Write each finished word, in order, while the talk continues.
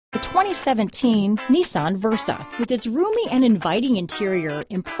2017 Nissan Versa. With its roomy and inviting interior,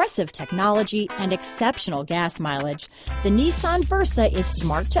 impressive technology, and exceptional gas mileage, the Nissan Versa is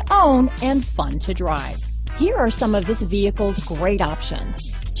smart to own and fun to drive. Here are some of this vehicle's great options: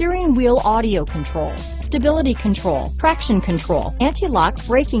 steering wheel audio controls, stability control, traction control, anti-lock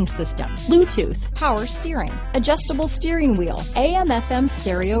braking system, Bluetooth, power steering, adjustable steering wheel, AM/FM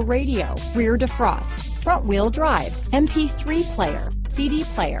stereo radio, rear defrost, front wheel drive, MP3 player, CD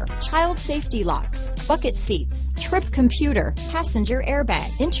player, child safety locks, bucket seats, trip computer, passenger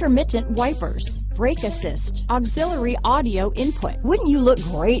airbag, intermittent wipers, brake assist, auxiliary audio input. Wouldn't you look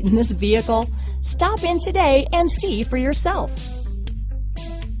great in this vehicle? Stop in today and see for yourself.